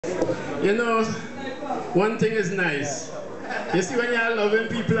You know, one thing is nice. You see, when you're loving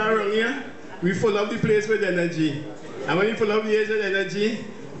people around you, we fill up the place with energy. And when we fill up the place with energy,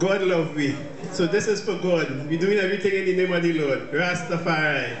 God love me. So this is for God. We're doing everything in the name of the Lord.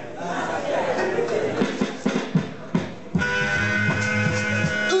 Rastafari.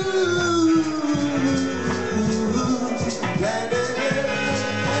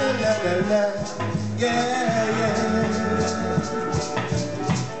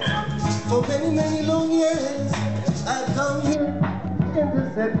 For many, many long years, I've come here in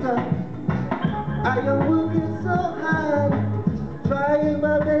the sector. I am working so hard, trying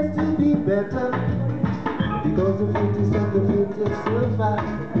my best to be better. Because the fittest of the fittest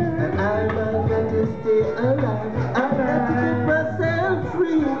survive, and I might get to stay alive. I've got to keep myself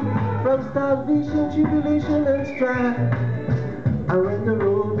free from starvation, tribulation, and strife. And when the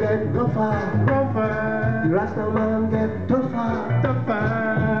road gets rougher, the Rasta man get tougher.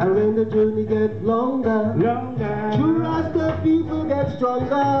 And when the journey gets longer, true Rasta people get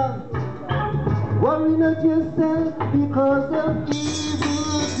stronger. Worry not yourself because of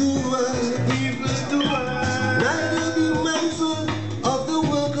evildoers. Neither be mindful of the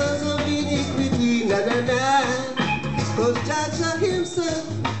workers of iniquity. Cause Jah himself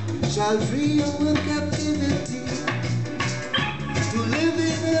shall free you in captivity, to live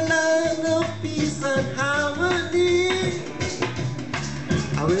in a land of peace and harmony.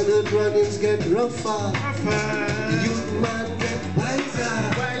 And when the dragons get rougher, the youth man get wiser,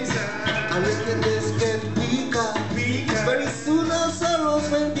 and wickedness get weaker. Very soon our sorrows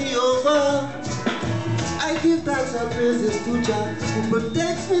will be over. I give thanks and praises to Jah, who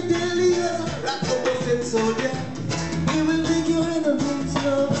protects me daily as a rock-a-muffin soldier. He will make your enemies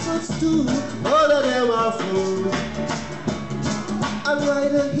love us too. All of them are fools. And why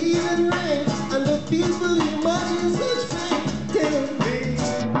the heathen reign, and the people imagine such fate.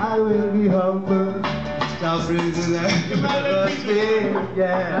 I will be humble, shall praise the Lord.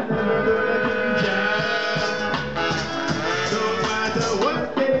 Yeah. No matter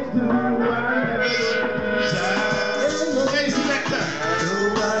what they do,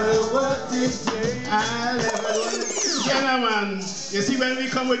 No matter what they say, I'll never do. Yeah, man. You see, when we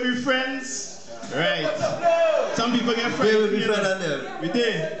come with our friends, right? Some people get friends. they will be friends and them. We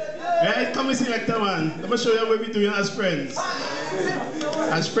did. Right? Come and selector, man. Let me show you what we're doing as friends.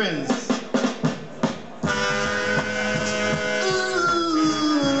 As friends.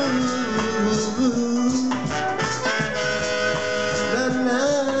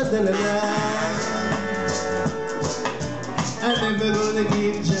 I'm never gonna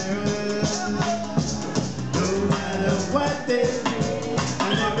give Jared, no matter what they do.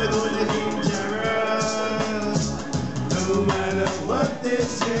 I'm never gonna give Jared, no matter what they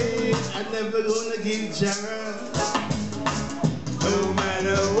say. I'm never gonna give Jared, no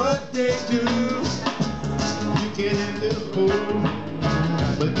matter what they do. You can have the whole,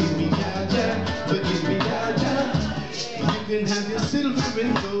 but give me Jaja, but give me Jaja. You can have your silver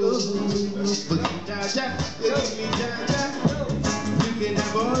and gold, but give me Jaja, give me Jaja. You can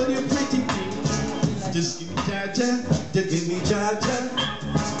have all your pretty things, just give me Jaja, just give me Jaja.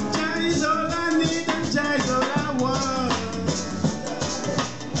 Jah is all I need and Jah is all I want.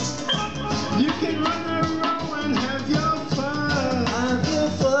 You can run around and have your fun.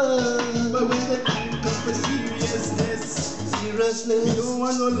 But when the time comes for seriousness, we don't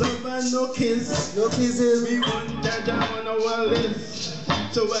want no love and no kiss. no kisses. We want Jaja on our list.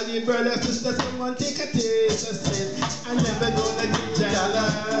 So while the brothers and sisters, someone take a taste of it. I'm never gonna give Jah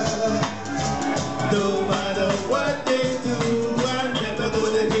love, no matter what they do. I'm never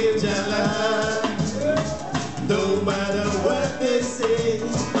gonna give Jah love, no matter what they say.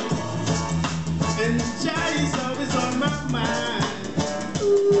 And Jah is always on my mind.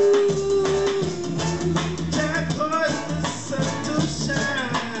 Jah caused the sun to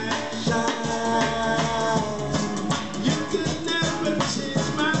shine. You could never change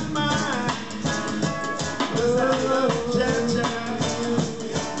my mind, 'cause I love Jah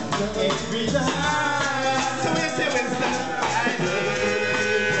every time. So we say when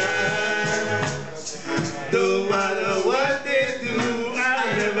no matter what they do,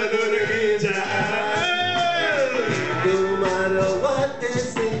 I'm never gonna give Jah. No matter what they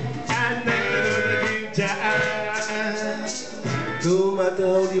say, I'm never gonna give Jah. no matter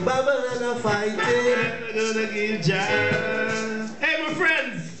how the Babylon are fighting, I'm never gonna give Jah. Hey, my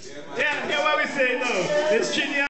friends. Yeah, hear what we say now. It's Trini.